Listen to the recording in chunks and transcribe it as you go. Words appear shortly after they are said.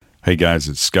Hey guys,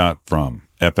 it's Scott from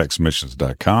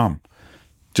fxmissions.com.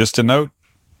 Just a note,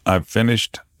 I've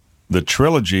finished the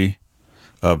trilogy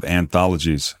of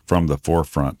anthologies From the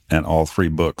Forefront, and all 3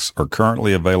 books are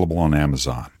currently available on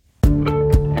Amazon.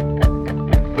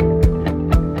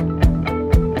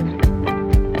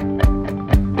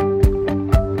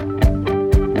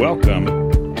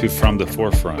 Welcome to From the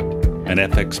Forefront, an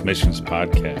FX Missions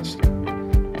podcast.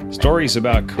 Stories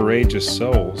about courageous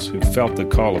souls who felt the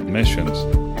call of missions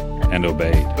and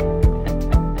obeyed.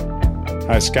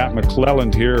 Hi, Scott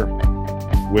McClelland here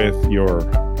with your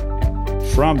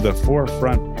From the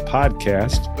Forefront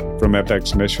podcast from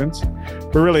FX Missions.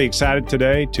 We're really excited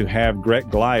today to have Gret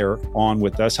Glyer on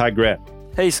with us. Hi, Gret.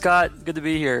 Hey, Scott. Good to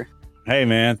be here. Hey,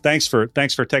 man. Thanks for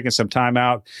taking some time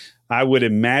out. I would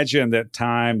imagine that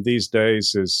time these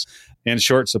days is in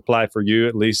short supply for you,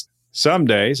 at least some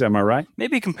days. Am I right?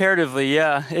 Maybe comparatively,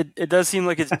 yeah. It does seem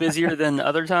like it's busier than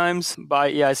other times.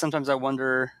 But yeah, sometimes I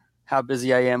wonder how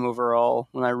busy I am overall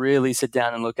when I really sit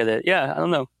down and look at it. Yeah, I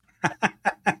don't know.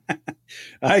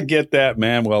 I get that,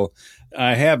 man. Well,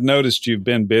 I have noticed you've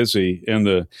been busy in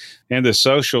the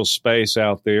social space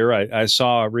out there. I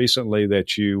saw recently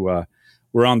that you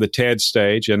were on the TED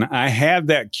stage, and I have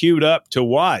that queued up to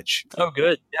watch. Oh,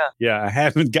 good. Yeah. Yeah, I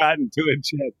haven't gotten to it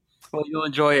yet. Well, you'll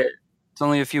enjoy it. It's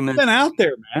only a few minutes. You've been out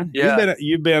there, man. Yeah.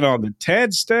 You've been on the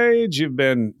TED stage. You've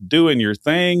been doing your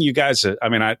thing. You guys,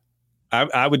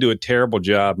 I would do a terrible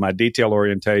job. My detail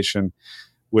orientation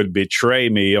would betray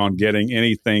me on getting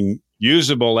anything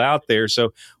usable out there.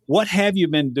 So what have you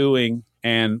been doing,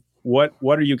 and what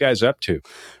are you guys up to?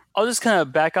 I'll just kind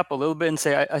of back up a little bit and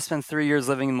say I spent 3 years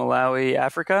living in Malawi,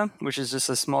 Africa, which is just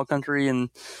a small country in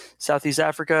Southeast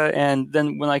Africa. And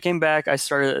then when I came back, I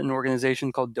started an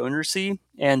organization called DonorSee.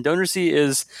 And DonorSee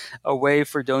is a way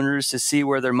for donors to see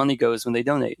where their money goes when they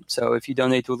donate. So if you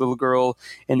donate to a little girl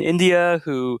in India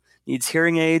who needs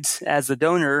hearing aids, as the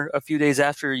donor, a few days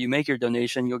after you make your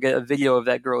donation, you'll get a video of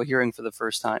that girl hearing for the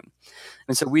first time.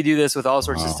 And so we do this with all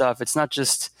sorts of stuff. It's not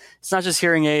just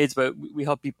hearing aids, but we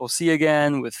help people see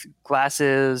again with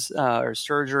glasses or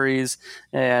surgeries,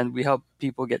 and we help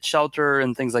people get shelter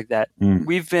and things like that.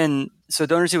 So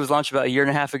DonorSee was launched about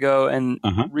 1.5 years ago, and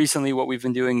recently what we've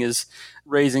been doing is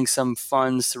raising some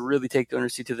funds to really take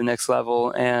DonorSee to the next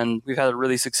level, and we've had a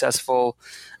really successful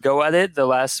go at it the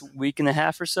last 1.5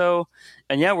 weeks or so.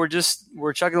 And yeah,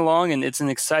 we're chugging along, and it's an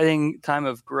exciting time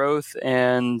of growth,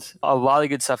 and a lot of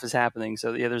good stuff is happening.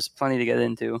 So yeah, there's plenty to get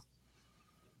into.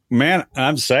 Man,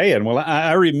 I'm saying, well,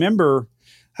 I remember,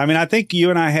 I think you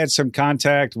and I had some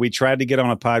contact. We tried to get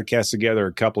on a podcast together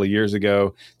a couple of years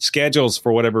ago. Schedules,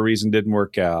 for whatever reason, didn't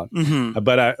work out.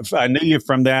 But I knew you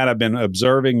from that. I've been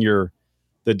observing the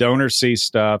DonorSee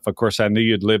stuff. Of course, I knew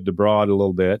you'd lived abroad a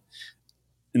little bit.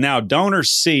 Now,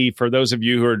 DonorSee, for those of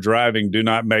you who are driving, do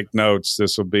not make notes.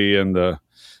 This will be in the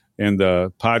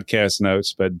podcast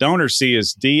notes. But DonorSee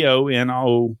is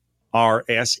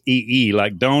DonorSee,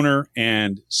 like donor,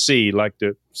 and see, like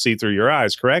to see through your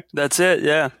eyes, correct? That's it,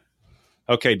 yeah.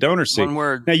 Okay, DonorSee. One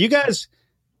word. Now, you guys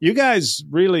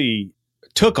really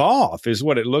took off, is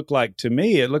what it looked like to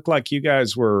me. It looked like you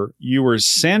were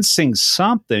sensing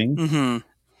something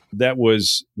that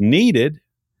was needed,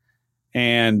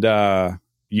 and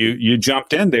you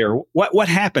jumped in there. What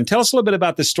happened? Tell us a little bit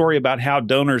about the story about how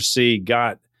DonorSee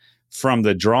got from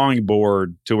the drawing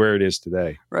board to where it is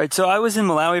today. Right. So I was in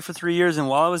Malawi for 3 years, and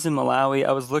while I was in Malawi,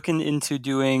 I was looking into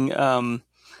doing. I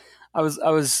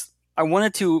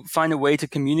wanted to find a way to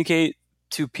communicate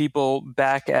to people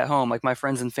back at home, like my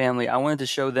friends and family. I wanted to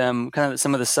show them kind of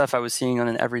some of the stuff I was seeing on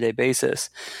an everyday basis.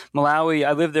 Malawi,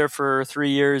 I lived there for 3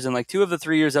 years, and like 2 of the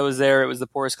 3 years I was there, it was the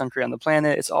poorest country on the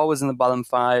planet. It's always in the bottom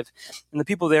 5, and the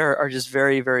people there are just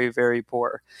very, very, very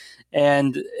poor.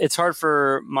 And it's hard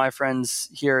for my friends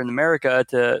here in America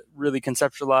to really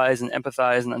conceptualize and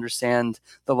empathize and understand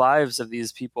the lives of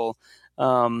these people.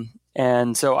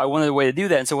 And so I wanted a way to do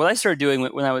that. And so what I started doing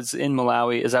when I was in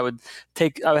Malawi is I would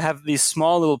have these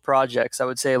small little projects. I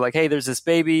would say, like, hey, there's this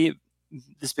baby.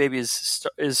 This baby is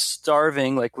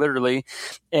starving, like literally.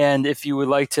 And if you would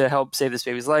like to help save this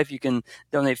baby's life, you can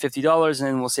donate $50 and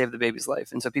then we'll save the baby's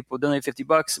life. And so people would donate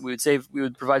 $50. We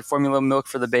would provide formula milk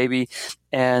for the baby,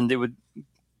 and it would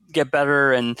get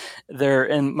better. And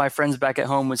my friends back at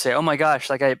home would say, oh my gosh,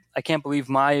 like I can't believe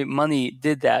my money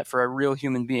did that for a real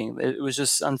human being. It was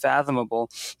just unfathomable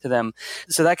to them.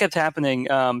 So that kept happening.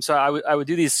 So I would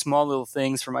do these small little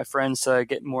things for my friends to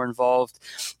get more involved.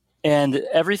 And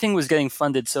everything was getting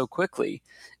funded so quickly.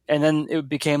 And then it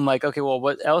became like, okay, well,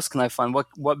 what else can I fund?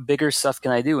 What bigger stuff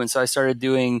can I do? And so I started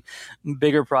doing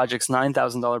bigger projects,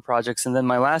 $9,000 projects. And then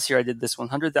my last year I did this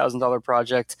 $100,000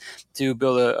 project to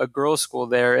build a girls' school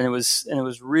there. And it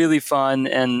was really fun,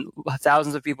 and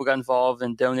thousands of people got involved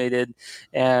and donated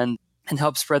and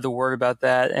helped spread the word about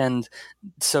that. And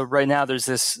so right now there's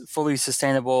this fully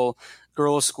sustainable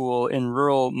girls' school in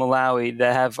rural Malawi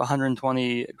that have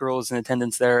 120 girls in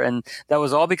attendance there. And that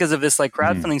was all because of this like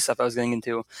crowdfunding stuff I was getting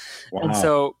into. Wow. And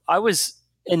so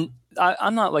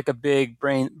I'm not like a big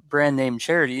brand name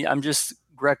charity. I'm just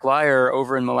Greg Lyer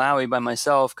over in Malawi by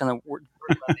myself, kind of working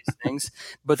on these things.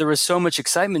 But there was so much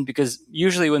excitement because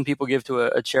usually when people give to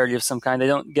a charity of some kind, they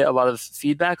don't get a lot of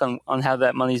feedback on how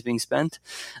that money is being spent.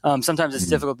 Sometimes it's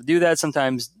difficult to do that.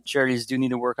 Sometimes charities do need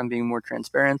to work on being more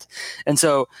transparent. And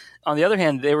so on the other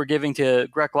hand, they were giving to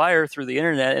Greg Lyer through the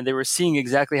internet, and they were seeing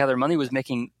exactly how their money was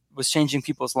changing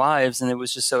people's lives, and it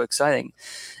was just so exciting.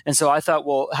 And so I thought,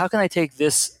 well, how can I take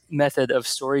this method of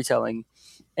storytelling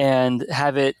and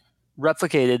have it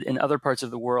replicated in other parts of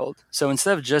the world? So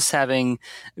instead of just having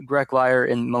Greg Lyer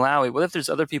in Malawi, what if there's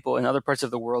other people in other parts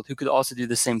of the world who could also do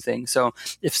the same thing? So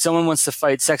if someone wants to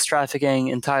fight sex trafficking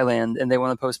in Thailand and they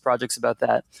want to post projects about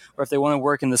that, or if they want to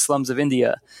work in the slums of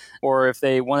India, or if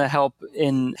they want to help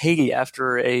in Haiti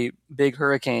after a big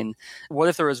hurricane, what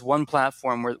if there was one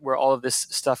platform where all of this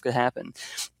stuff could happen?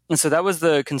 And so that was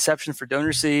the conception for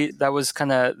DonorSee. That was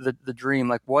kind of the dream.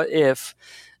 Like, what if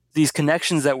these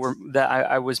connections that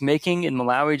I was making in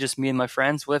Malawi, just me and my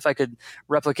friends, what if I could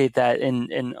replicate that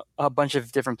in a bunch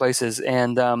of different places?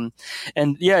 And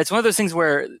yeah, it's one of those things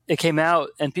where it came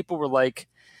out and people were like,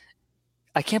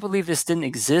 I can't believe this didn't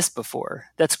exist before.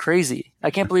 That's crazy.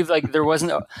 I can't believe like there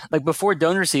wasn't like before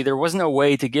DonorSee, there wasn't a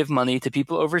way to give money to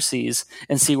people overseas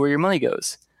and see where your money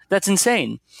goes. That's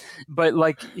insane. But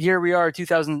like here we are,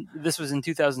 this was in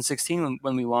 2016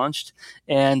 when we launched,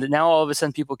 and now all of a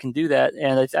sudden people can do that.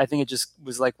 And I think it just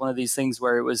was like one of these things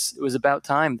where it was about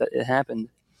time that it happened.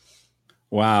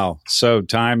 Wow. So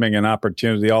timing and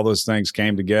opportunity, all those things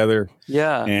came together.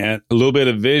 Yeah. And a little bit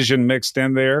of vision mixed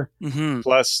in there. Mm-hmm.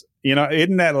 Plus,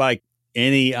 isn't that like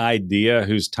any idea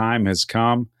whose time has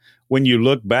come? When you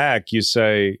look back, you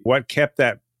say, what kept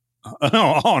that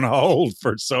on hold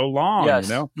for so long? Yes.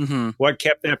 Mm-hmm. What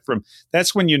kept that from?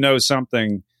 That's when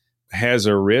something has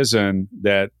arisen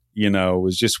that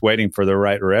was just waiting for the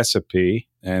right recipe,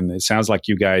 and it sounds like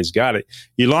you guys got it.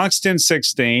 You launched in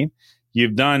 2016.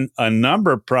 You've done a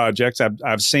number of projects.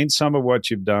 I've seen some of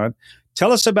what you've done.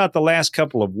 Tell us about the last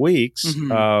couple of weeks.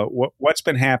 Mm-hmm. What's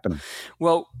been happening?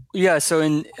 Well, yeah. So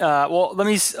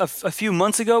a few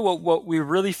months ago, what we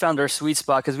really found our sweet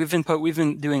spot, because we've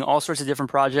been doing all sorts of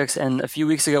different projects, and a few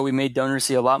weeks ago we made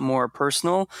DonorSee a lot more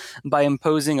personal by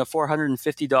imposing a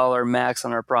 $450 max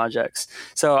on our projects.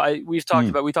 So we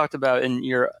talked about in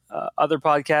your other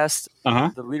podcast,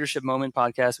 the Leadership Moment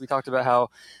podcast, we talked about how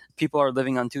people are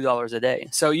living on $2 a day.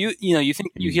 So you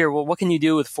hear, well, what can you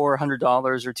do with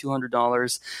 $400 or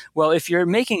 $200? Well, if you're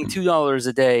making $2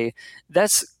 a day,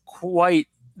 that's quite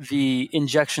the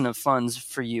injection of funds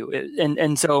for you.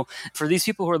 And so for these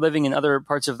people who are living in other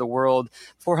parts of the world,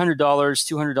 $400,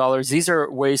 $200, these are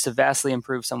ways to vastly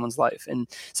improve someone's life. And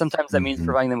sometimes that means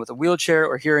providing them with a wheelchair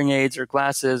or hearing aids or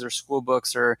glasses or school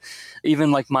books or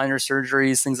even like minor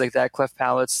surgeries, things like that, cleft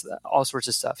palates, all sorts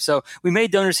of stuff. So we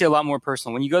made DonorSee a lot more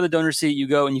personal. When you go to DonorSee, you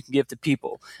go and you can give to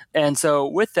people. And so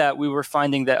with that, we were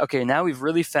finding that, okay, now we've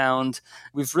really found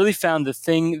the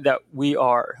thing that we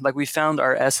are. Like we found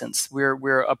our essence.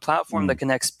 We're a platform that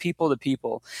connects people to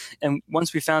people. And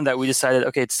once we found that, we decided,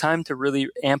 okay, it's time to really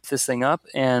amp this thing up.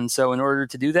 And so in order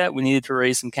to do that, we needed to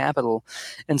raise some capital.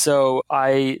 And so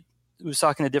I was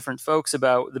talking to different folks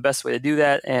about the best way to do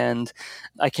that. And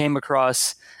I came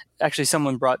across, actually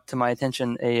someone brought to my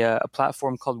attention a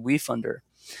platform called WeFunder.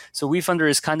 So WeFunder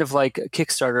is kind of like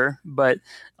Kickstarter, but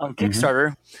on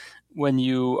Kickstarter, when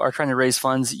you are trying to raise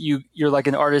funds, you're like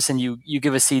an artist and you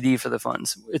give a CD for the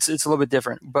funds. It's a little bit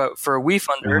different. But for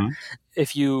WeFunder,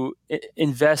 if you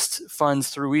invest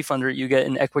funds through WeFunder, you get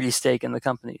an equity stake in the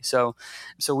company. So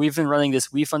we've been running this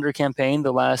WeFunder campaign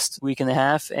the last week and a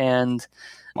half, and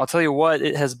I'll tell you what,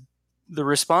 the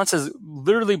response has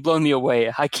literally blown me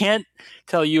away. I can't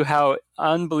tell you how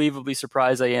unbelievably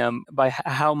surprised I am by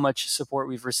how much support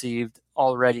we've received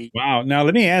already. Wow. Now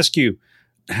let me ask you,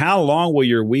 how long will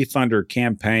your WeFunder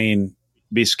campaign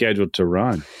be scheduled to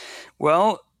run?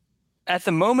 Well, at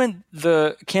the moment,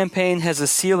 the campaign has a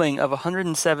ceiling of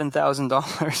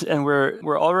 $107,000, and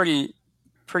we're already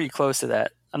pretty close to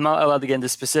that. I'm not allowed to get into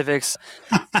specifics,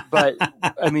 but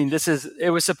I mean, it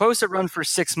was supposed to run for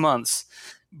 6 months,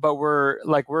 but we're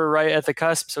right at the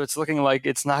cusp, so it's looking like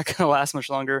it's not going to last much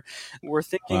longer. We're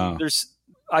thinking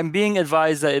I'm being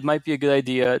advised that it might be a good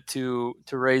idea to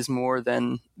raise more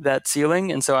than that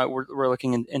ceiling, and so we're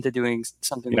looking into doing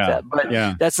something with that.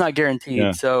 But that's not guaranteed.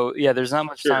 Yeah. So there's not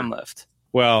much time left.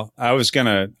 Well, I was going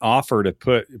to offer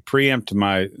to preempt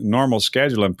my normal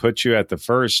schedule and put you at the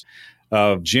 1st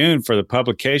of June for the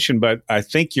publication, but I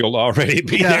think you'll already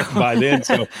be there by then.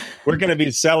 So we're going to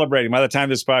be celebrating by the time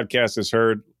this podcast is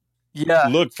heard. Yeah.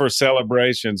 Look for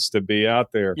celebrations to be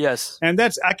out there. Yes. And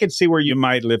I can see where you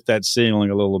might lift that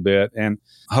ceiling a little bit. And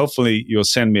hopefully you'll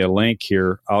send me a link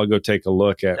here. I'll go take a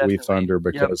look at WeFunder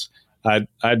because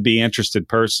I'd be interested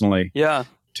personally. Yeah.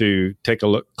 To take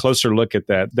a closer look at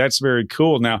that. That's very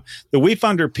cool. Now, the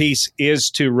WeFunder piece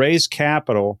is to raise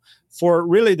capital for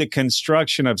really the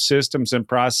construction of systems and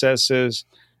processes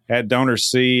at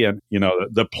DonorSee, and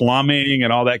the plumbing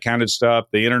and all that kind of stuff,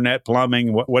 the internet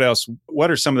plumbing. What else? What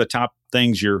are some of the top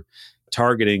things you're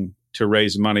targeting to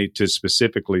raise money to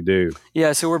specifically do?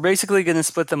 Yeah, so we're basically going to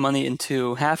split the money in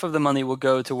two. Half of the money will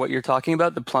go to what you're talking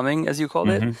about, the plumbing, as you called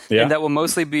it. Yeah. And that will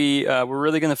mostly be, we're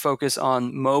really going to focus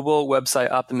on mobile website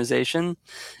optimization.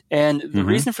 And the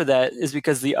reason for that is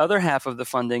because the other half of the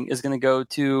funding is going to go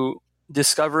to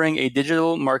discovering a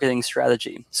digital marketing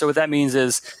strategy. So what that means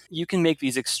is you can make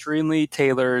these extremely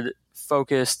tailored,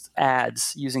 focused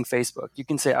ads using Facebook. You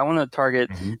can say, I want to target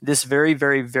this very,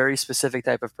 very, very specific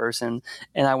type of person,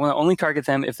 and I want to only target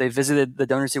them if they visited the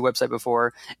DonorSee website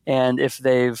before, and if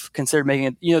they've considered making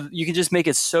it, you can just make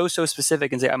it so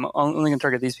specific and say, I'm only going to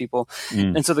target these people.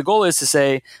 And so the goal is to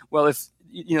say, well, if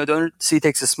DonorSee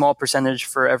takes a small percentage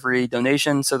for every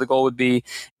donation, so the goal would be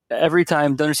every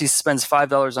time DonorSee spends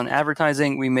 $5 on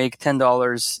advertising, we make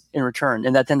 $10 in return.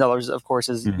 And that $10, of course,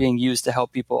 is being used to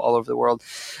help people all over the world.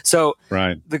 So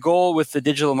the goal with the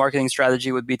digital marketing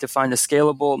strategy would be to find a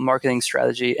scalable marketing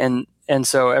strategy. And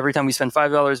so every time we spend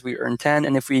 $5, we earn 10.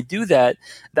 And if we do that,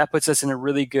 that puts us in a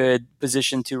really good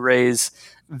position to raise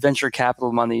venture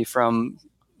capital money from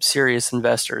serious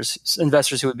investors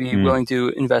who would be willing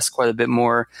to invest quite a bit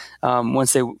more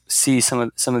once they see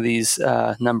some of these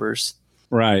numbers.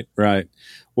 Right.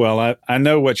 Well, I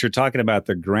know what you're talking about,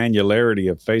 the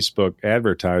granularity of Facebook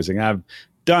advertising. I've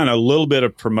done a little bit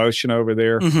of promotion over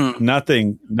there,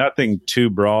 nothing too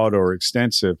broad or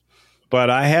extensive, but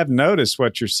I have noticed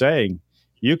what you're saying.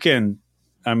 You can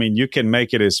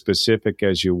make it as specific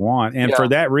as you want. And for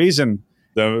that reason,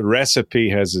 the recipe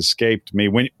has escaped me.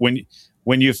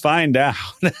 When you find out,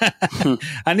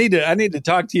 I need to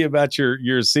talk to you about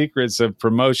your secrets of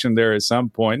promotion there at some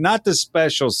point. Not the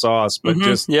special sauce, but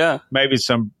just maybe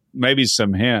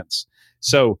some hints.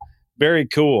 So very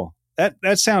cool.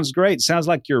 That sounds great. Sounds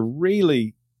like you're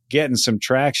really getting some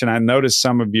traction. I noticed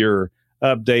some of your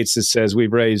updates that says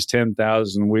we've raised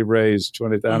 10,000, we've raised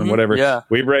 20,000, whatever. Yeah.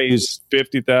 We've raised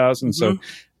 50,000. So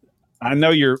I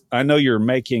know you're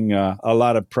making a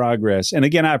lot of progress. And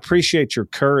again, I appreciate your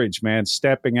courage, man,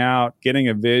 stepping out, getting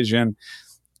a vision,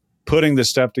 putting the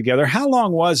stuff together. How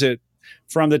long was it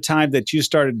from the time that you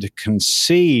started to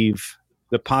conceive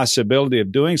the possibility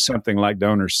of doing something like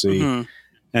DonorSee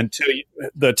until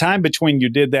the time between you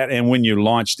did that and when you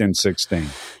launched in 16?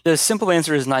 The simple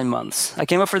answer is 9 months. I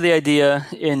came up with the idea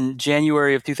in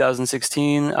January of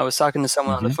 2016. I was talking to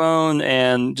someone on the phone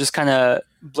and just kind of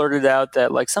blurted out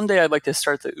that someday I'd like to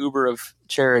start the Uber of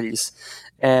charities.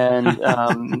 And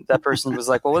that person was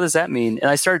like, well, what does that mean? And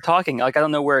I started talking. I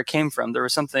don't know where it came from. There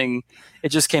was something, it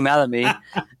just came out of me.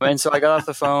 And so I got off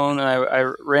the phone and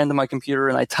I ran to my computer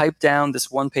and I typed down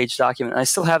this one-page document. And I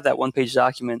still have that one-page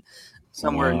document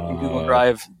somewhere in Google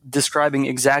Drive describing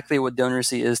exactly what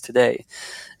DonorSee is today.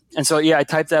 And so, I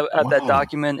typed out that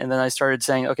document, and then I started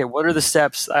saying, okay, what are the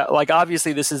steps?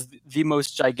 Obviously, this is the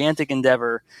most gigantic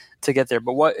endeavor to get there.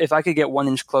 But what if I could get 1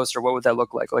 inch closer? What would that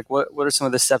look like? What are some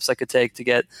of the steps I could take to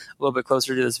get a little bit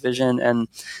closer to this vision? And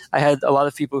I had a lot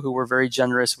of people who were very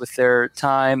generous with their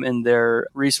time and their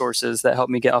resources that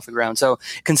helped me get off the ground. So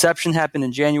conception happened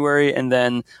in January, and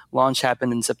then launch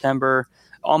happened in September.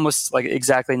 Almost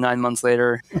exactly 9 months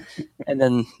later. And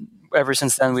then ever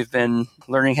since then, we've been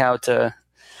learning how to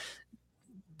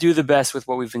do the best with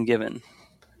what we've been given.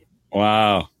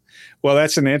 Wow. Well,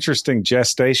 that's an interesting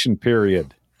gestation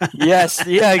period. Yes.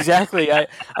 Yeah, exactly. I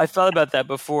thought about that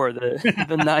before, the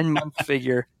 9-month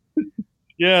figure.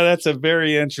 Yeah, that's a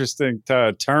very interesting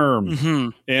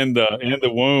term in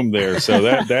the womb there. So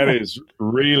that is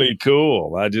really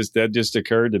cool. That just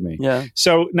occurred to me. Yeah.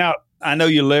 So now, I know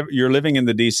you're living in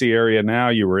the DC area now.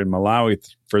 You were in Malawi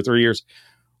for 3 years.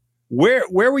 Where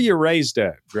were you raised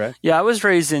at, Brett? Yeah, I was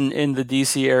raised in the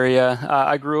DC area.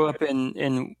 I grew up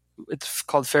in It's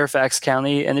called Fairfax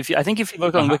County, and I think if you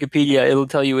look on Wikipedia, it'll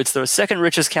tell you it's the second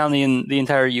richest county in the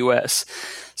entire U.S.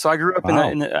 So I grew up in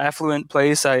an affluent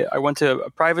place. I went to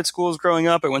private schools growing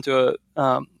up. I went to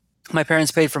my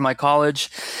parents paid for my college.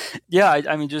 Yeah,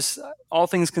 I mean, just all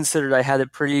things considered, I'm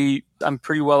pretty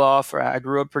well off. Or I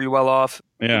grew up pretty well off.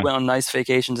 Yeah. Went on nice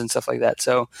vacations and stuff like that.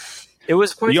 So it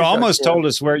was quite. You almost told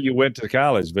us where you went to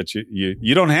college, but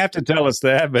you don't have to tell us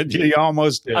that, but you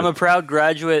almost did. I'm a proud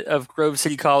graduate of Grove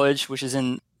City College, which is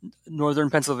in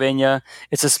northern Pennsylvania.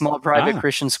 It's a small private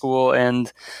Christian school,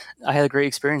 and I had a great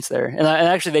experience there. And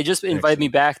actually, they just invited me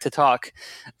back to talk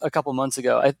a couple months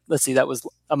ago. That was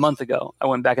a month ago. I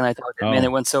went back and I talked. Man,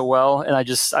 it went so well, and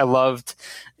I loved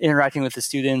interacting with the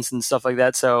students and stuff like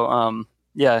that. So,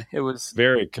 yeah, it was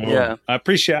very cool. Yeah. I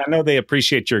know they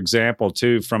appreciate your example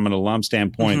too, from an alum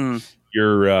standpoint. Mm-hmm.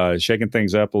 You're shaking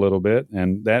things up a little bit,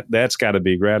 and that's got to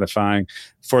be gratifying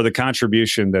for the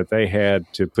contribution that they had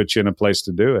to put you in a place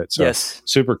to do it. So yes.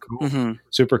 Super cool.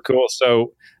 Super cool.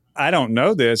 So I don't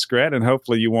know this, Gret, and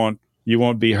hopefully you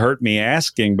won't be hurt me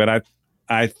asking, but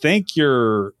I think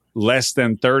you're less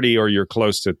than 30 or you're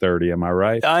close to 30. Am I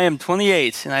right? I am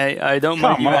 28, and I don't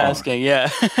mind you asking. Yeah.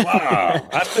 Wow.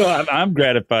 I'm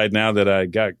gratified now that I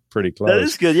got pretty close. That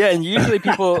is good. Yeah. And usually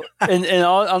people, and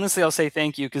honestly, I'll say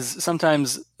thank you, because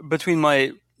sometimes between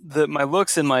my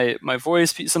looks and my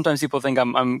voice, sometimes people think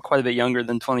I'm quite a bit younger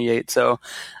than 28. So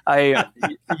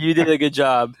you did a good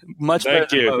job. Much better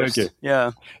than most. Thank you.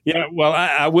 Yeah. Yeah. Well,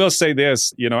 I will say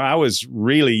this, I was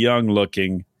really young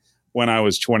looking when I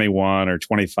was 21 or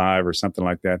 25 or something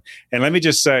like that. And let me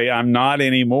just say, I'm not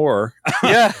anymore.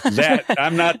 Yeah.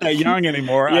 I'm not that young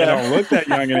anymore. Yeah. I don't look that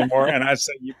young anymore. And I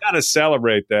say, you got to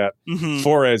celebrate that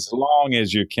for as long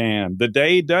as you can. The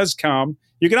day does come.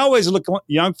 You can always look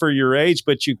young for your age,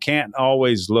 but you can't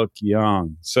always look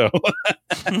young. So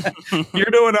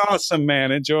you're doing awesome,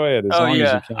 man. Enjoy it as long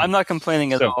as you can. I'm not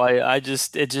complaining at all. It's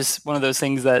just one of those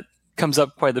things that comes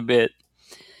up quite a bit.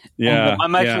 Yeah.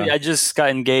 I just got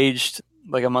engaged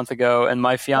like a month ago, and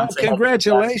my fiance. Oh,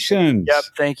 congratulations. Yep.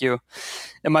 Thank you.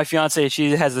 And my fiance,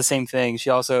 she has the same thing. She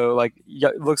also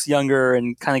looks younger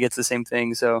and kind of gets the same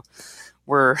thing. So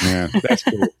we're that's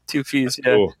cool. Two peas.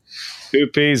 That's cool. Two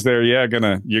peas there. Yeah.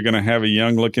 You're going to have a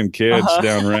young looking kids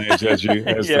downrange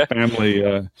as the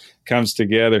family comes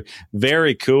together.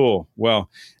 Very cool.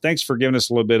 Well, thanks for giving us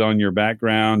a little bit on your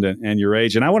background and your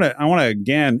age. And I want to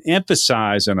again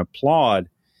emphasize and applaud.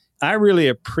 I really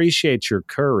appreciate your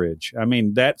courage. I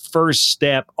mean, that first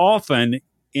step, often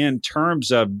in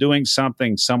terms of doing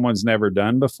something someone's never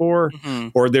done before,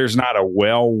 or there's not a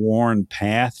well-worn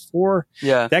path for,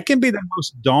 that can be the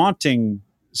most daunting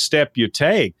step you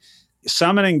take.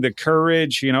 Summoning the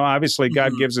courage, obviously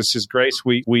God gives us his grace.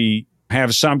 We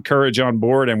have some courage on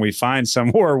board, and we find some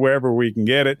more wherever we can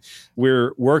get it.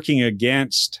 We're working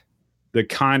against the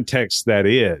context that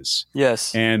is.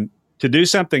 Yes. And to do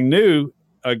something new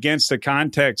against the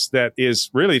context that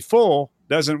is really full,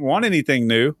 doesn't want anything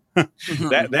new.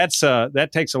 That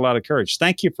takes a lot of courage.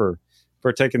 Thank you for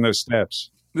taking those steps.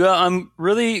 Well, I'm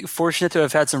really fortunate to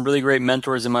have had some really great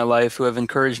mentors in my life who have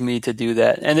encouraged me to do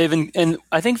that. And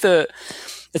I think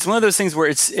it's one of those things where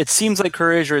it seems like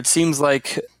courage, or it seems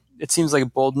like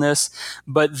boldness,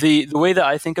 but the way that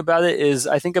I think about it is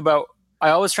I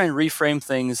always try and reframe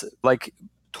things like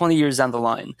 20 years down the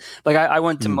line. Like I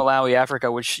went to Malawi,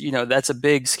 Africa, which, that's a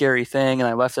big, scary thing. And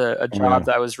I left a job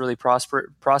that I was really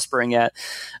prospering at.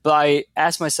 But I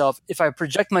asked myself, if I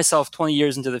project myself 20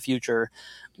 years into the future,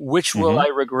 which will I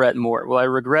regret more? Will I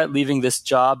regret leaving this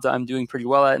job that I'm doing pretty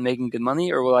well at and making good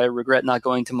money? Or will I regret not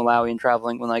going to Malawi and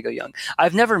traveling when I go young?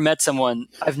 I've never met someone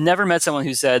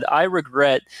who said, I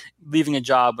regret leaving a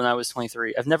job when I was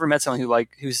 23. I've never met someone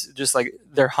who's just like,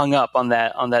 they're hung up on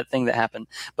that thing that happened.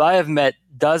 But I have met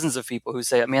dozens of people who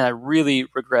say, man, I really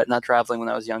regret not traveling when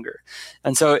I was younger.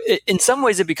 And so in some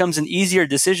ways it becomes an easier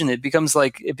decision. It becomes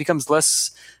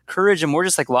less courage and more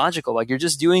just like logical. Like you're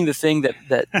just doing the thing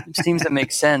that seems to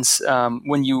make sense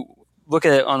when you look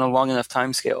at it on a long enough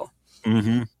time scale.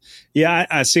 Mm-hmm. Yeah,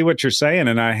 I see what you're saying.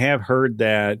 And I have heard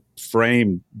that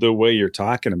framed the way you're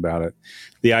talking about it.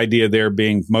 The idea there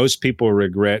being most people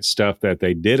regret stuff that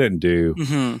they didn't do,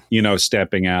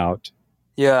 stepping out.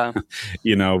 Yeah.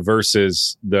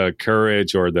 Versus the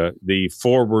courage or the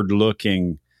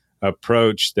forward-looking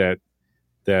approach that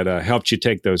helped you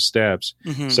take those steps.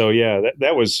 So yeah,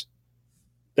 that was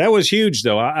huge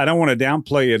though. I don't want to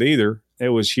downplay it either. It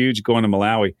was huge going to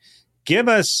Malawi. Give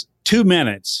us 2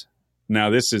 minutes. Now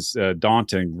this is a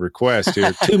daunting request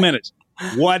here. 2 minutes.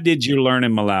 What did you learn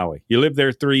in Malawi? You lived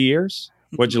there 3 years.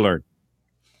 What'd you learn?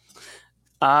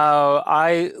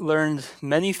 I learned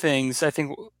many things. I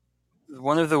think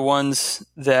One of the ones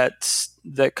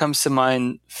that comes to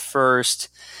mind first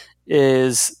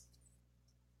is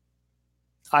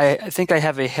I think I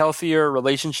have a healthier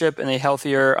relationship and a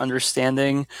healthier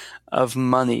understanding of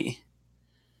money.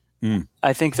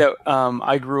 I think that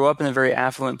I grew up in a very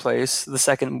affluent place, the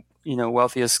second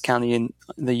wealthiest county in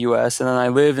the U.S., and then I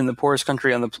live in the poorest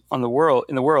country in the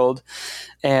world,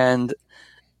 and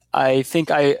I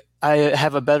think I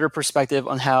have a better perspective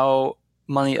on how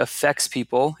money affects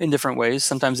people in different ways.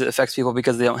 Sometimes it affects people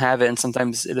because they don't have it, and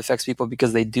sometimes it affects people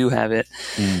because they do have it.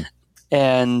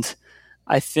 And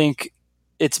I think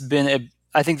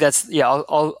I think that's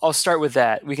I'll start with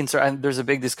that. We can start. There's a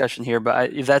big discussion here,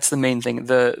 but that's the main thing.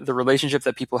 The relationship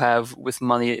that people have with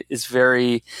money is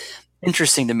very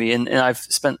interesting to me, and I've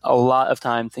spent a lot of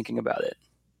time thinking about it.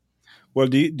 Well,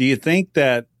 do you think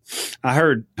that I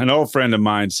heard an old friend of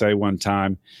mine say one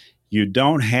time, you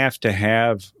don't have to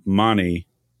have money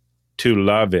to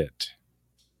love it.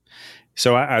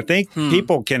 So I think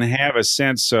people can have a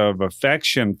sense of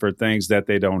affection for things that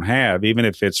they don't have, even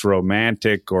if it's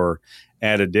romantic or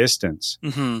at a distance.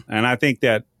 And I think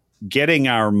that getting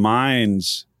our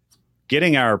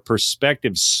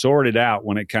perspective sorted out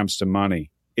when it comes to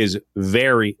money is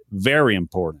very, very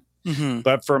important.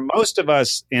 But for most of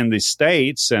us in the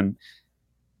States, and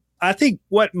I think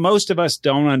what most of us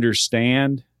don't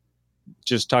understand,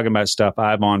 just talking about stuff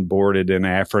I've onboarded in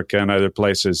Africa and other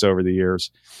places over the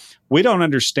years, we don't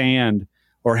understand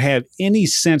or have any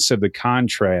sense of the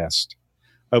contrast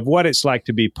of what it's like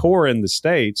to be poor in the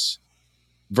States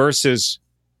versus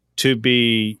to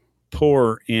be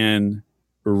poor in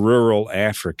rural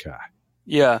Africa.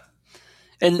 Yeah.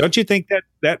 And don't you think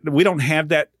that we don't have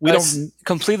that? We don't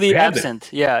completely absent.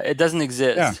 Yeah, it doesn't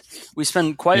exist. Yeah. We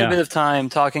spend quite a bit of time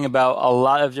talking about a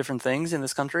lot of different things in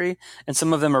this country, and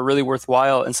some of them are really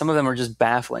worthwhile, and some of them are just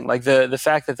baffling. Like the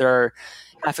fact that there are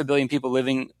 500 million people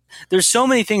living. There's so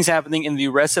many things happening in the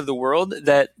rest of the world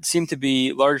that seem to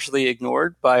be largely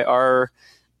ignored by our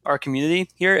community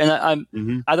here. And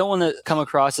I don't want to come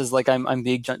across as like I'm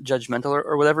being judgmental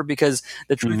or whatever, because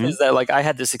the truth is that like I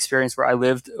had this experience where I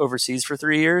lived overseas for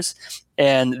 3 years,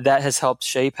 and that has helped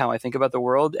shape how I think about the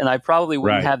world. And I probably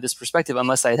wouldn't have this perspective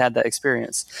unless I had that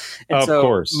experience. And of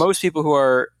course, most people who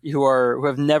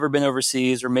have never been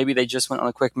overseas, or maybe they just went on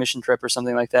a quick mission trip or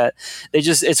something like that,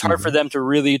 it's hard for them to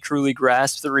really truly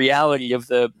grasp the reality of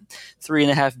the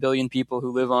 3.5 billion people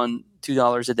who live on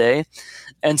 $2 a day.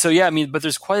 And so, but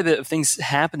there's quite a bit of things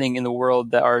happening in the world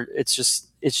that are, it's just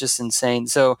insane.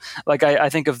 So like, I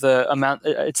think of the amount,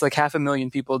 it's like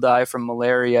 500,000 people die from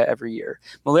malaria every year.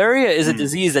 Malaria is a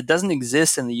disease that doesn't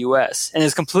exist in the US and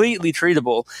is completely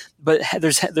treatable, but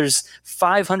there's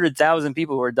 500,000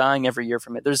 people who are dying every year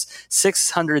from it. There's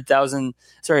 600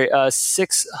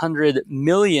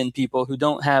 million people who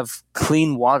don't have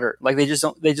clean water. Like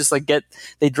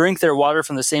they drink their water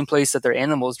from the same place that their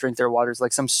animals drink their waters,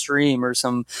 like some stream or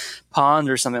some pond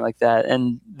or something like that.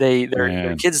 And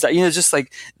their kids die. Just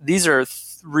like these are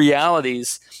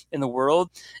realities in the world.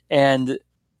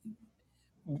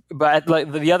 But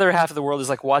like the other half of the world is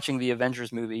like watching the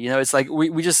Avengers movie. It's like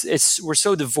we're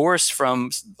so divorced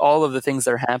from all of the things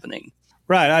that are happening.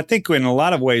 Right. I think in a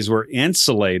lot of ways we're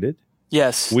insulated.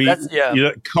 Yes.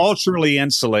 Culturally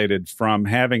insulated from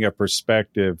having a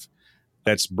perspective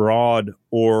that's broad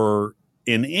or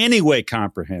in any way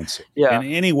comprehensive, in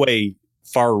any way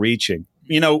far reaching.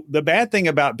 The bad thing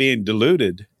about being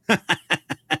deluded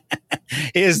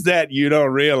is that you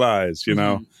don't realize,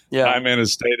 I'm in a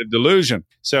state of delusion.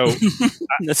 So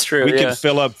that's true. We can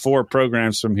fill up 4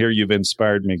 programs from here. You've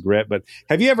inspired me, Gret. But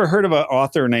have you ever heard of an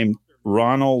author named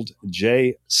Ronald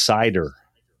J. Sider?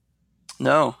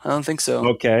 No, I don't think so.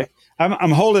 Okay.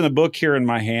 I'm holding a book here in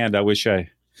my hand. I wish I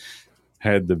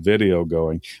had the video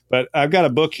going, but I've got a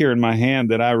book here in my hand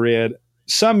that I read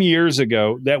some years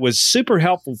ago that was super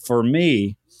helpful for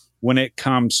me when it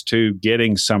comes to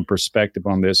getting some perspective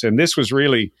on this. And this was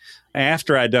really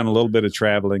after I'd done a little bit of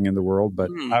traveling in the world, but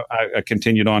I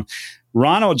continued on.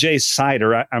 Ronald J.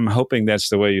 Sider, I'm hoping that's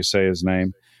the way you say his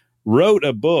name, wrote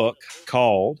a book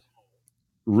called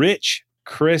Rich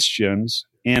Christians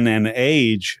in an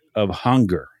Age of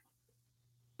Hunger.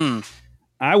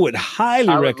 I would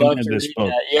highly recommend this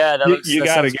book. You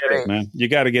got to get it, man. You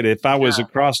got to get it. If I was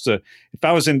if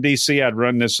I was in DC, I'd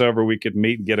run this over. We could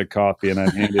meet and get a coffee, and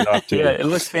I'd hand it off to you. It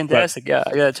looks fantastic. I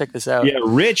got to check this out. Yeah,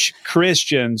 Rich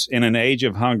Christians in an Age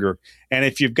of Hunger. And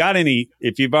if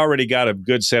you've already got a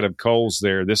good set of coals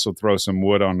there, this will throw some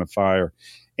wood on the fire.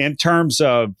 In terms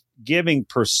of giving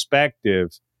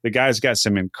perspective, the guy's got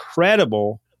some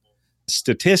incredible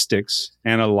statistics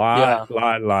and a lot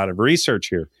of research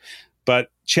here. But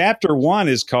chapter 1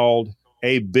 is called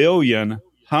a billion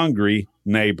hungry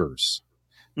neighbors.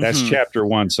 That's chapter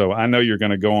 1. So I know you're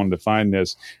going to go on to find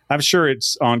this. I'm sure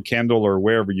it's on Kindle or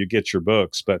wherever you get your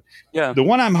books. But the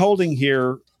one I'm holding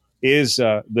here is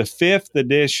the 5th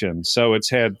edition. So it's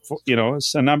had,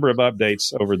 it's a number of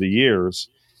updates over the years.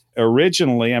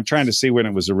 Originally, I'm trying to see when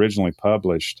it was originally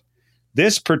published.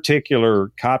 This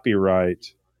particular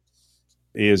copyright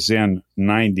is in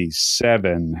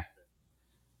 97,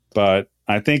 but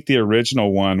I think the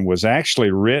original one was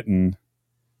actually written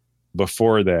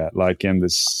before that, like in the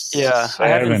 70s. I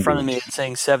have it in front of me. It's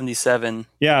saying 77.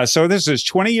 Yeah, so this is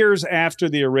 20 years after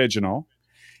the original.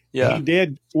 Yeah,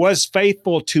 he was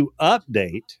faithful to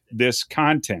update this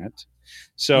content.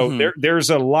 So there's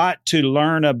a lot to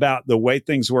learn about the way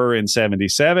things were in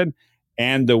 77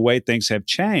 and the way things have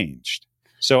changed.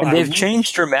 So they've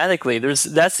changed dramatically.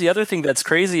 That's the other thing that's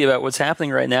crazy about what's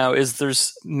happening right now is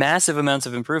there's massive amounts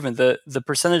of improvement. The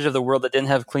percentage of the world that didn't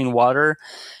have clean water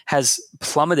has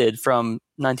plummeted from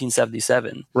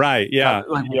 1977. Right. Yeah.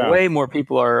 Way more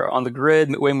people are on the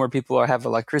grid. Way more people have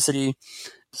electricity.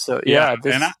 So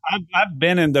and I've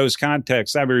been in those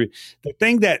contexts. I mean, the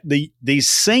thing that the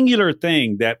singular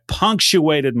thing that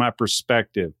punctuated my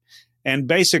perspective and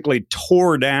basically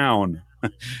tore down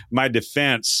my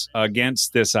defense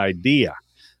against this idea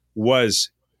was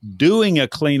doing a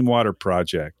clean water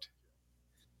project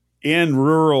in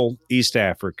rural East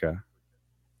Africa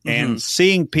and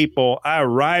seeing people. I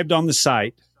arrived on the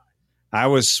site. I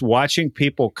was watching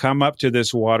people come up to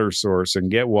this water source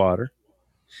and get water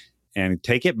and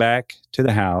take it back to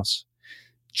the house.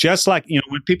 Just like,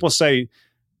 when people say,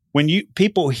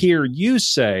 people hear you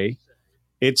say,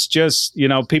 it's just,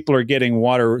 people are getting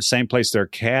water, same place their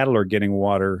cattle are getting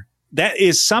water. That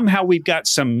is somehow we've got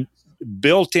some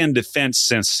built-in defense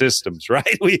systems,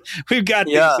 right? We've got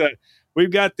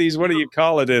these, what do you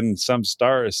call it in some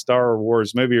Star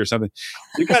Wars movie or something?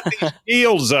 You've got these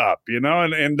shields up,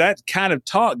 and that kind of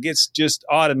talk gets just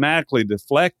automatically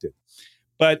deflected.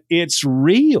 But it's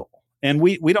real. And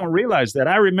we don't realize that.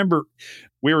 I remember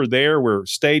we were there, we're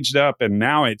staged up, and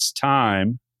now it's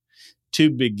time to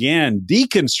begin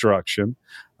deconstruction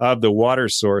of the water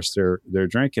source they're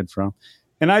drinking from.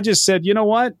 And I just said, you know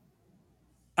what?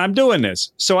 I'm doing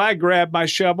this. So I grabbed my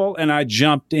shovel and I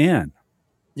jumped in.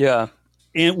 Yeah.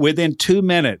 And within 2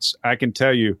 minutes, I can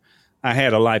tell you, I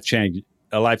had a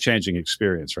life-changing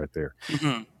experience right there.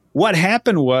 What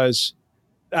happened was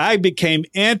I became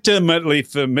intimately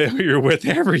familiar with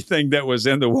everything that was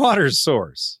in the water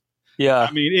source. Yeah.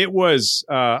 I mean, it was,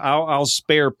 I'll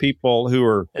spare people who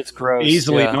are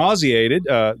easily nauseated,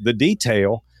 the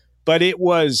detail, but it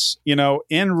was,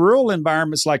 in rural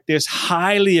environments like this,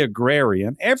 highly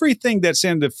agrarian. Everything that's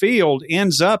in the field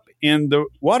ends up in the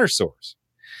water source.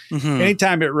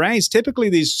 Anytime it rains, typically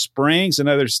these springs and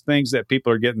other things that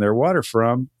people are getting their water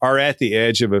from are at the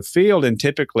edge of a field and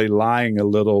typically lying a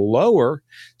little lower.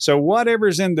 So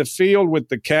whatever's in the field with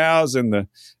the cows and the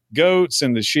goats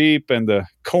and the sheep and the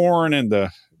corn and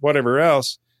the whatever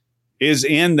else is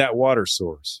in that water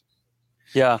source.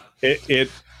 Yeah. I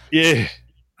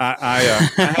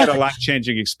had a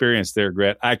life-changing experience there,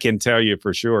 Gret. I can tell you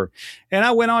for sure. And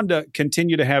I went on to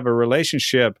continue to have a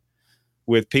relationship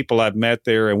with people I've met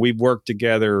there, and we've worked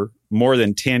together more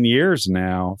than 10 years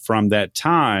now from that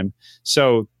time.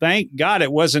 So thank God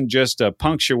it wasn't just a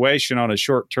punctuation on a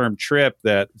short-term trip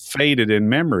that faded in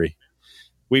memory.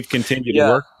 We've continued to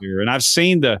work there. And I've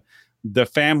seen the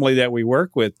family that we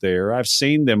work with there. I've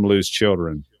seen them lose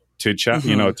children to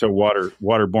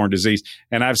waterborne disease.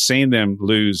 And I've seen them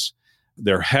lose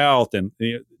their health. And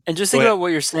just think about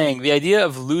what you're saying. The idea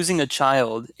of losing a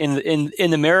child in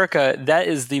America, that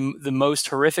is the most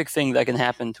horrific thing that can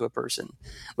happen to a person.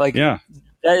 That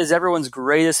is everyone's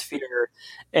greatest fear.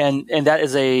 And that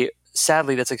is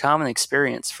sadly, that's a common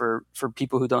experience for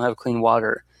people who don't have clean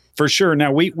water. For sure.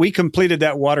 Now, we completed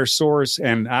that water source,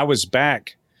 and I was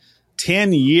back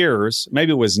 10 years,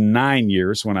 maybe it was 9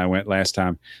 years when I went last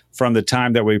time, from the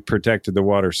time that we protected the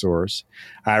water source.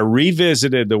 I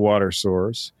revisited the water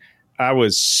source. I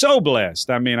was so blessed.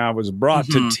 I mean, I was brought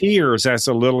to tears as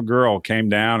a little girl came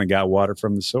down and got water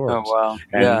from the source. Oh, wow.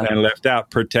 And left out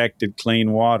protected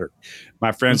clean water.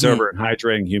 My friends over at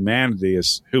Hydrating Humanity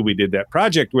is who we did that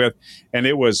project with, and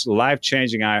it was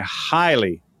life-changing. I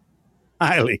highly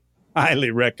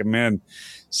recommend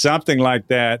something like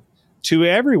that to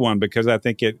everyone because I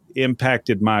think it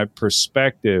impacted my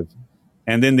perspective.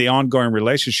 And then the ongoing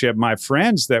relationship, my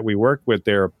friends that we work with,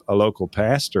 they're a local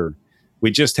pastor. We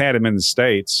just had him in the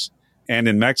States and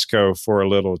in Mexico for a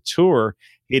little tour.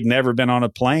 He'd never been on a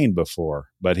plane before,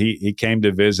 but he came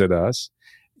to visit us.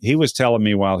 He was telling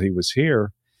me while he was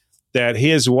here that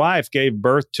his wife gave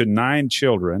birth to 9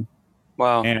 children.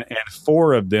 Wow. And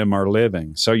 4 of them are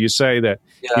living. So you say that,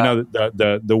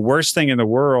 the worst thing in the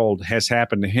world has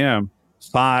happened to him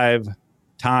 5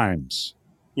 times.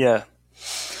 Yeah.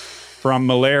 From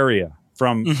malaria,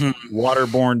 from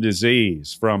waterborne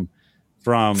disease, from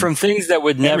things that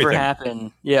would never everything.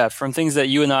 happen. Yeah, from things that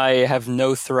you and I have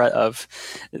no threat of.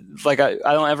 Like I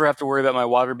don't ever have to worry about my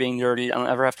water being dirty. I don't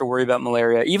ever have to worry about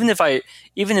malaria. Even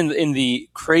in the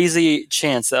crazy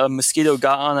chance that a mosquito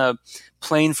got on a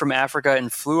plane from Africa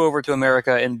and flew over to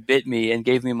America and bit me and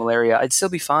gave me malaria, I'd still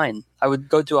be fine. I would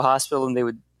go to a hospital and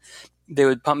they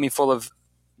would pump me full of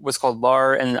what's called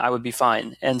LAR, and I would be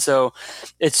fine. And so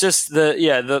it's just the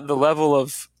level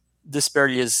of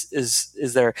disparity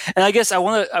is there. And I guess I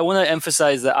want to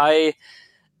emphasize that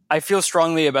I feel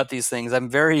strongly about these things. I'm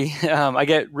very I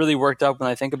get really worked up when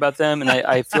I think about them, and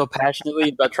I feel passionately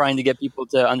about trying to get people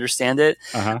to understand it.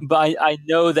 But I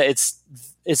know that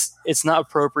it's not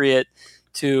appropriate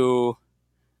to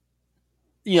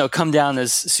come down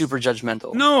as super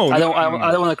judgmental. No, I don't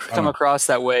want to come across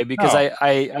that way, because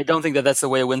I don't think that that's the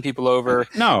way to win people over.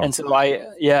 No, and so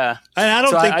I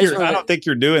don't think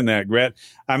you're doing that, Gret.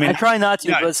 I mean, I try not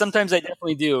to, but sometimes I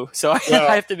definitely do. So I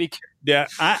have to be careful. Yeah,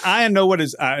 I know what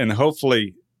is, and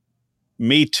hopefully,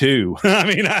 me too. I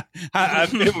mean, I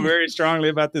feel very strongly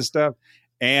about this stuff,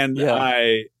 and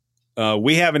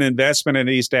we have an investment in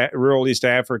rural East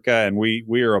Africa, and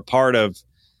we are a part of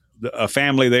a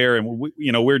family there, and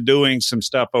we're doing some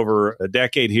stuff over a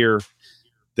decade here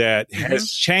that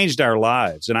has changed our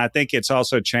lives, and I think it's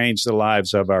also changed the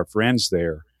lives of our friends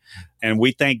there, and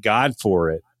we thank God for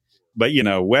it. But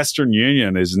Western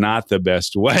Union is not the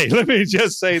best way. Let me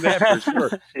just say that for sure.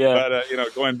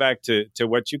 But going back to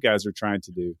what you guys are trying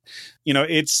to do,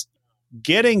 it's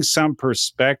getting some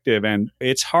perspective, and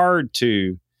it's hard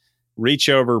to reach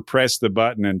over, press the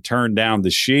button, and turn down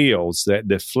the shields that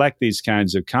deflect these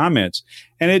kinds of comments.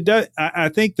 And it does. I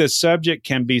think the subject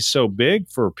can be so big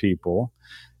for people.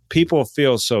 People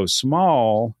feel so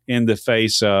small in the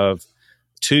face of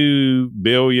 2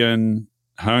 billion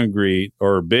hungry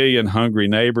or billion hungry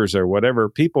neighbors or whatever.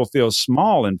 People feel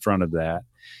small in front of that,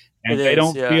 and they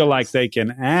don't feel like they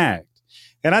can act.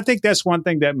 And I think that's one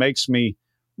thing that makes me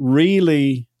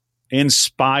really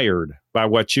inspired by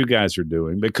what you guys are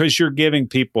doing, because you're giving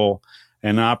people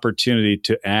an opportunity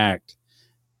to act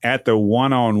at the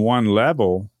one-on-one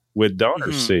level with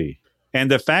DonorSee.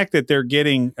 And the fact that they're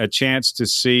getting a chance to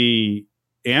see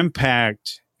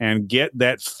impact and get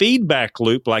that feedback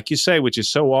loop, like you say, which is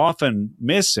so often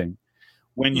missing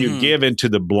when you give into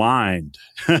the blind,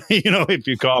 if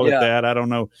you call it that. I don't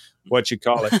know what you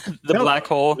call it. Black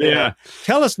hole. Yeah.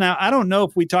 Tell us now, I don't know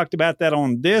if we talked about that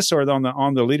on this or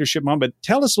on the leadership moment, but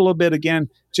tell us a little bit again,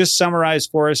 just summarize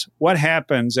for us what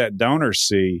happens at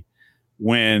DonorSee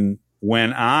when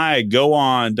I go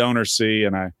on DonorSee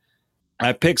and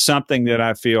I pick something that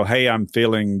I feel, hey, I'm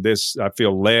feeling this, I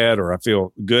feel led, or I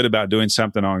feel good about doing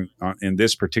something on in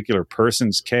this particular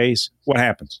person's case. What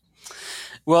happens?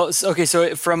 Well, okay,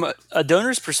 so from a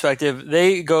donor's perspective,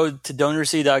 they go to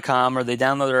DonorSee.com, or they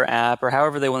download our app, or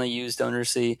however they want to use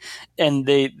DonorSee, and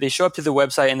they show up to the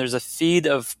website, and there's a feed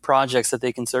of projects that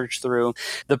they can search through.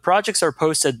 The projects are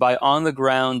posted by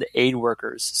on-the-ground aid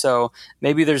workers. So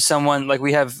maybe there's someone, like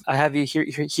I have you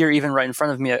here even right in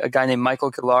front of me, a guy named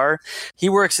Michael Kilar. He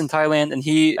works in Thailand, and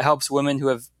he helps women who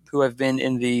have been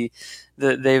in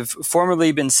they've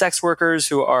formerly been sex workers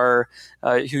who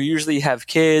usually have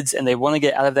kids, and they want to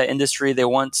get out of that industry. They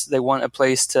want a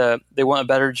place they want a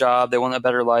better job. They want a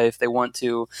better life. They want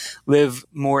to live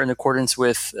more in accordance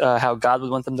with how God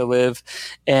would want them to live.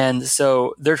 And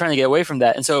so they're trying to get away from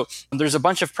that. And so there's a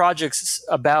bunch of projects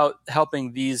about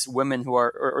helping these women who are,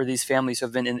 or these families who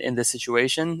have been in this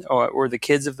situation, or the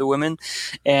kids of the women.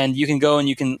 And you can go and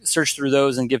you can search through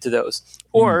those and give to those.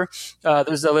 Or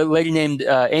there's a lady named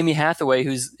Amy Hathaway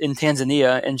who's in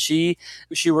Tanzania, and she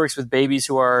works with babies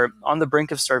who are on the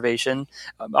brink of starvation.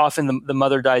 Often the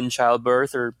mother died in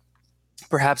childbirth, or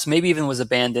perhaps maybe even was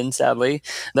abandoned, sadly.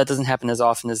 That doesn't happen as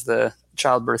often as the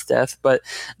childbirth death. But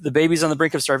the baby's on the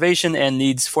brink of starvation and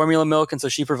needs formula milk, and so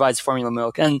she provides formula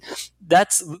milk. And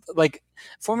that's like,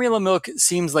 formula milk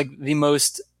seems like the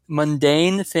most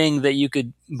mundane thing that you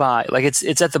could buy. Like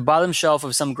it's at the bottom shelf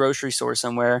of some grocery store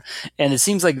somewhere, and it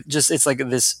seems like it's like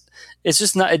this. It's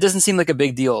just not. It doesn't seem like a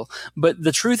big deal. But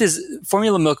the truth is,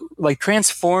 formula milk like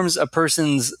transforms a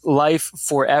person's life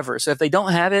forever. So if they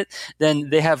don't have it,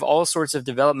 then they have all sorts of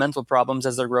developmental problems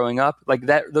as they're growing up. Like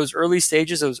that, those early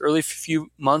stages, those early few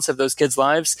months of those kids'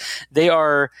 lives, they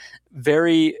are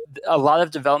a lot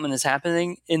of development is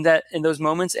happening in those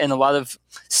moments, and a lot of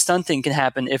stunting can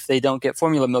happen if they don't get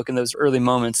formula milk in those early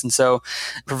moments. And so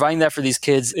providing that for these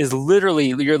kids is literally,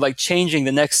 you're like changing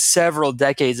the next several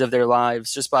decades of their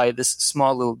lives just by this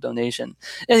small little donation.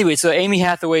 Anyway, so Amy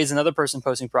Hathaway is another person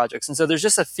posting projects. And so there's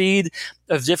just a feed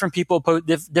of different people,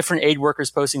 different aid workers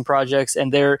posting projects,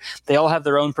 and they all have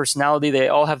their own personality. They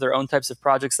all have their own types of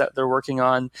projects that they're working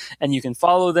on, and you can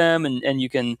follow them and you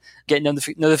can get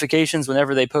notifications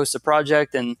whenever they post a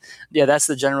project. And yeah, that's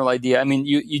the general idea. I mean,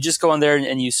 you just go on there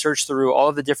and you search through all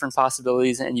of the different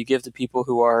possibilities, and you give to people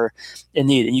who are in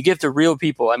need, and you give to real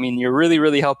people. I mean, you're really,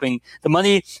 really helping. The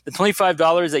money, the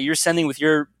 $25 that you're sending with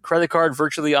your credit card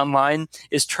virtually online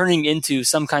is turning into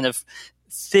some kind of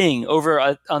thing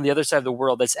over on the other side of the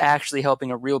world that's actually helping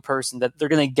a real person, that they're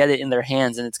going to get it in their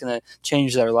hands and it's going to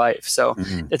change their life. So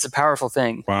it's a powerful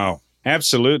thing. Wow.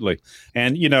 Absolutely.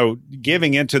 And,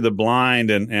 giving into the blind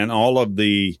and all of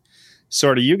the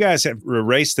sort of, you guys have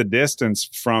erased the distance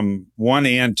from one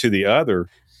end to the other.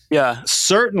 Yeah.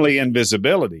 Certainly in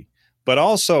visibility, but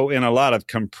also in a lot of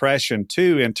compression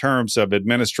too, in terms of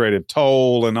administrative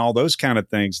toll and all those kind of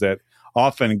things that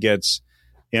often gets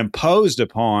imposed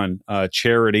upon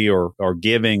charity or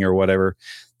giving or whatever.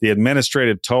 The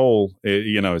administrative toll,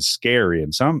 is scary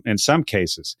in some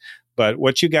cases. But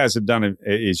what you guys have done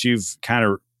is you've kind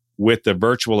of, with the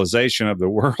virtualization of the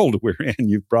world we're in,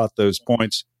 you've brought those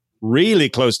points really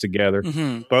close together,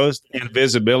 both in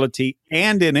visibility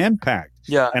and in impact.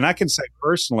 Yeah. And I can say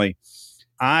personally,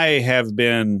 I have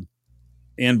been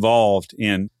involved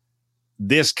in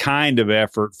this kind of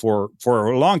effort for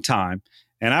a long time.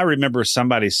 And I remember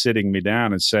somebody sitting me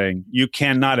down and saying, you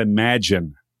cannot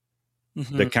imagine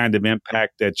the kind of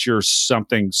impact that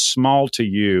something small to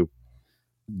you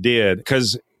did,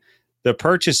 because the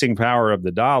purchasing power of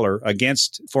the dollar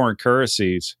against foreign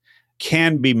currencies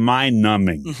can be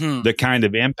mind-numbing. The kind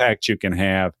of impact you can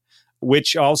have,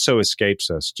 which also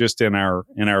escapes us just in our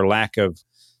lack of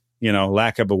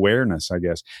awareness, I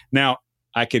guess. Now,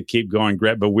 I could keep going,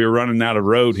 Gret, but we're running out of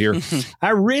road here. I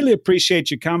really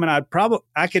appreciate you coming. I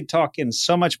could talk in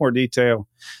so much more detail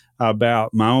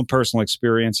about my own personal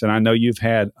experience, and I know you've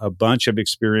had a bunch of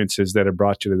experiences that have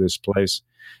brought you to this place.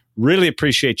 Really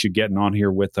appreciate you getting on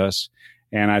here with us,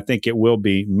 and I think it will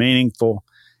be meaningful.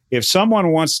 If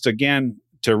someone wants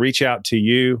to reach out to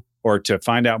you or to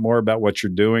find out more about what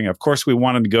you're doing, of course, we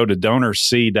want them to go to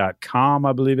DonorSee.com,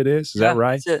 I believe it is. Is that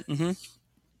right? That's it.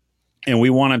 And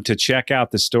we want them to check out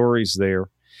the stories there.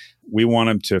 We want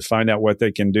them to find out what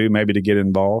they can do, maybe to get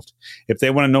involved. If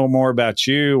they want to know more about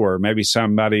you, or maybe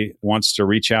somebody wants to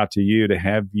reach out to you to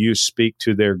have you speak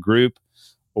to their group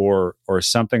or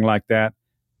something like that,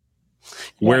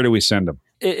 where do we send them?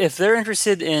 If they're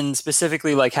interested in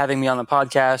specifically like having me on the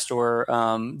podcast or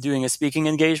doing a speaking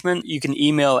engagement, you can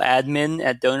email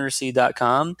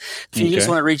admin@DonorSee.com. If you just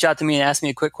want to reach out to me and ask me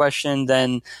a quick question,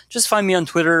 then just find me on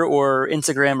Twitter or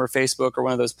Instagram or Facebook or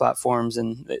one of those platforms,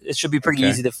 and it should be pretty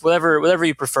easy to whatever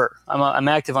you prefer. I'm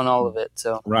active on all of it.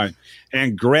 So right.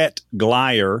 And Gret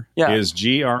Glyer is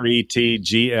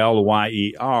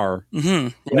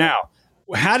GretGlyer. Now,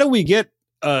 how do we get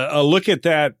a look at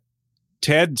that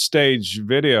TED stage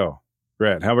video,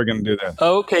 Gret? How are we going to do that?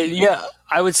 Okay, yeah.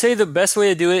 I would say the best way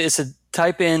to do it is to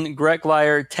type in Gret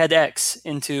Glyer TEDx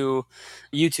into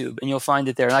YouTube, and you'll find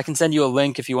it there. And I can send you a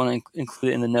link if you want to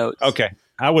include it in the notes. Okay.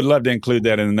 I would love to include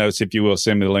that in the notes if you will.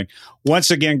 Send me the link. Once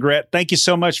again, Gret, thank you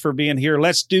so much for being here.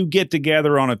 Let's get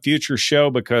together on a future show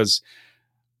because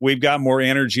we've got more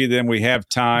energy than we have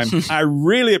time. I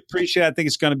really appreciate it. I think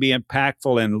it's going to be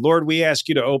impactful. And Lord, we ask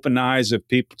you to open the eyes of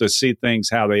people to see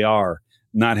things how they are,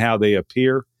 not how they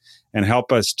appear, and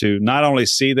help us to not only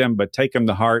see them, but take them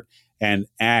to heart and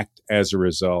act as a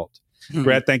result.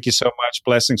 Gret, thank you so much.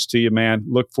 Blessings to you, man.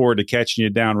 Look forward to catching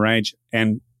you downrange.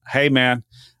 And hey, man,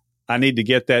 I need to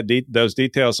get those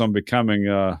details on becoming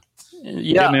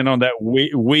getting in on that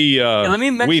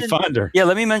WeFunder. Yeah,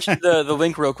 let me mention the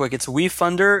link real quick. It's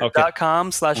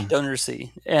WeFunder.com/DonorSee.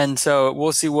 And so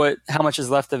we'll see how much is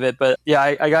left of it. But yeah,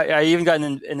 I even got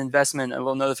an investment, a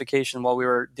little notification while we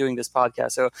were doing this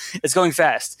podcast. So it's going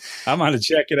fast. I'm going to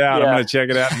check it out. Yeah. I'm going to check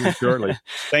it out here shortly.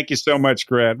 Thank you so much,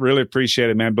 Gret. Really appreciate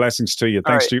it, man. Blessings to you.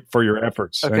 Thanks for your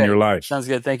efforts and your life. Sounds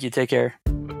good. Thank you. Take care.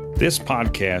 This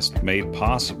podcast made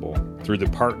possible through the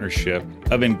partnership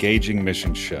of Engaging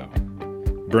Missions Show,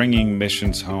 bringing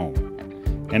missions home,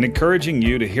 and encouraging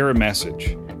you to hear a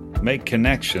message, make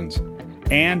connections,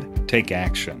 and take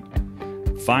action.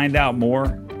 Find out more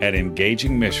at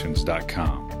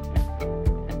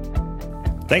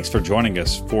engagingmissions.com. Thanks for joining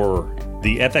us for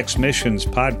the FX Missions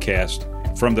podcast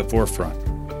From the Forefront.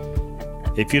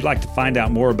 If you'd like to find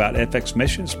out more about FX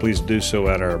Missions, please do so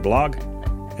at our blog,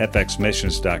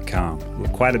 fxmissions.com.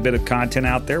 With quite a bit of content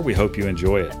out there, we hope you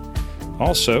enjoy it.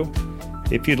 Also,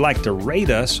 if you'd like to rate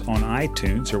us on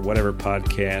iTunes or whatever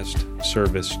podcast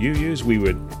service you use, we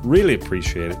would really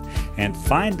appreciate it. And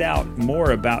find out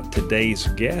more about today's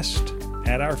guest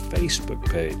at our Facebook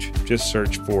page. Just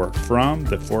search for From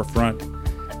the Forefront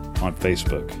on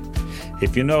Facebook.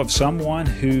 If you know of someone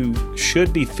who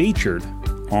should be featured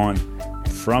on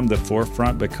From the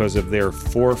Forefront because of their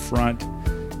forefront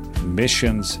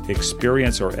missions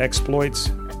experience or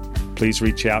exploits, please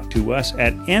reach out to us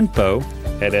at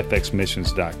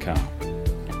info@fxmissions.com.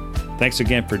 Thanks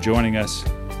again for joining us.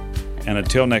 And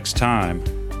until next time,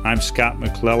 I'm Scott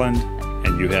McClelland,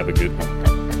 and you have a good one.